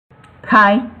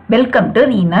Hi, welcome to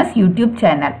Reena's YouTube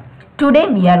channel. Today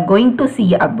we are going to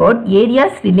see about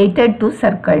areas related to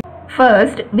circle.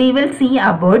 First, we will see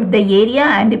about the area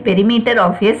and perimeter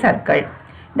of a circle.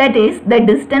 That is, the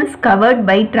distance covered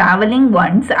by traveling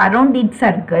once around its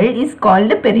circle is called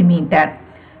perimeter.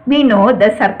 We know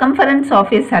the circumference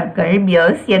of a circle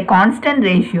bears a constant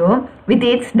ratio with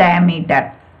its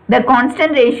diameter. The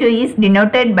constant ratio is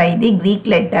denoted by the Greek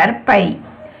letter pi.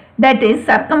 That is,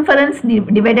 circumference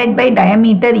divided by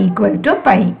diameter equal to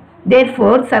pi.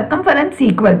 Therefore, circumference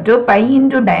equal to pi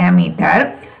into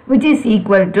diameter, which is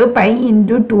equal to pi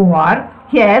into 2r.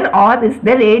 Here r is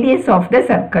the radius of the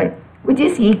circle, which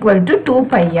is equal to 2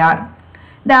 pi r.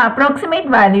 The approximate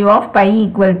value of pi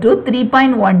equal to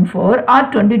 3.14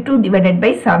 or 22 divided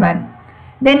by 7.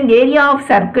 Then area of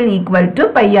circle equal to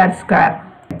pi r square.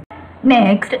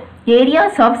 Next,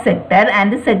 areas of sector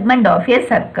and segment of a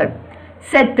circle.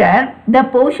 Sector, the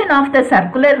portion of the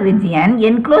circular region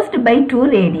enclosed by two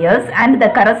radius and the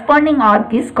corresponding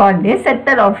arc is called a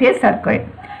sector of a circle.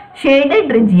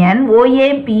 Shaded region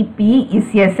OAPP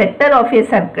is a sector of a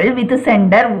circle with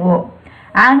center O.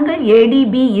 Angle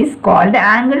ADB is called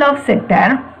angle of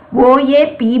sector.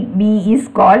 OAPB is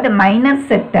called minor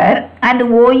sector and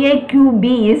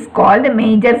OAQB is called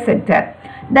major sector.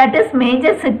 That is,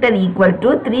 major sector equal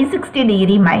to 360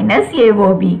 degree minus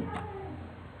AOB.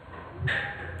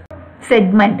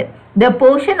 Segment, the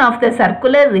portion of the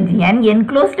circular region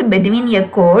enclosed between a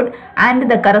chord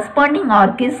and the corresponding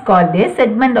arc is called a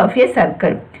segment of a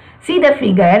circle. See the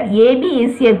figure. AB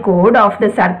is a chord of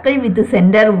the circle with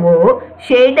center O.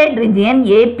 Shaded region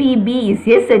APB is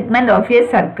a segment of a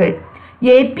circle.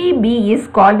 APB is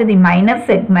called the minor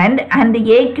segment and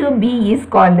AQB is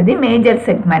called the major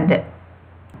segment.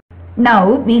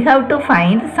 Now we have to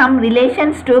find some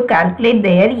relations to calculate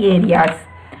their areas.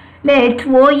 Let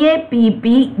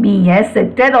OAPP be a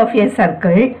sector of a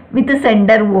circle with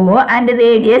center O and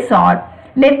radius r.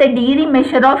 Let the degree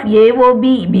measure of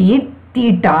AOB be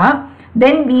theta.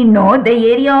 Then we know the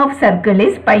area of circle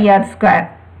is pi r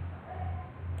square.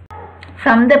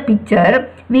 From the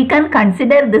picture, we can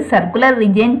consider the circular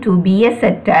region to be a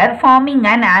sector forming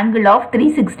an angle of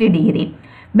 360 degree.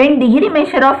 When degree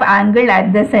measure of angle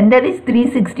at the center is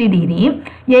 360 degree,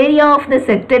 area of the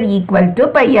sector equal to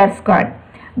pi r square.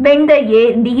 When the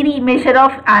degree measure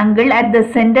of angle at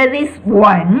the center is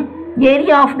 1,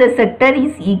 area of the sector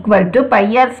is equal to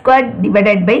pi r square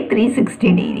divided by 360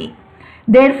 degree.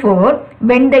 Therefore,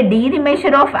 when the degree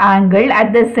measure of angle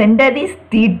at the center is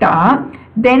theta,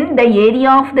 then the area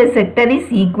of the sector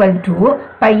is equal to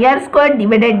pi r square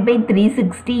divided by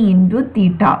 360 into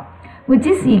theta, which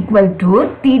is equal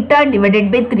to theta divided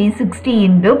by 360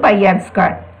 into pi r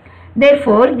square.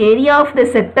 Therefore, area of the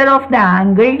sector of the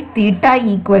angle theta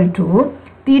equal to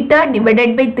theta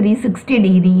divided by 360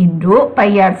 degree into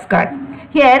pi r square.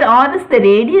 Here r is the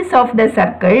radius of the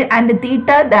circle and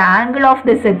theta the angle of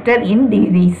the sector in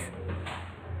degrees.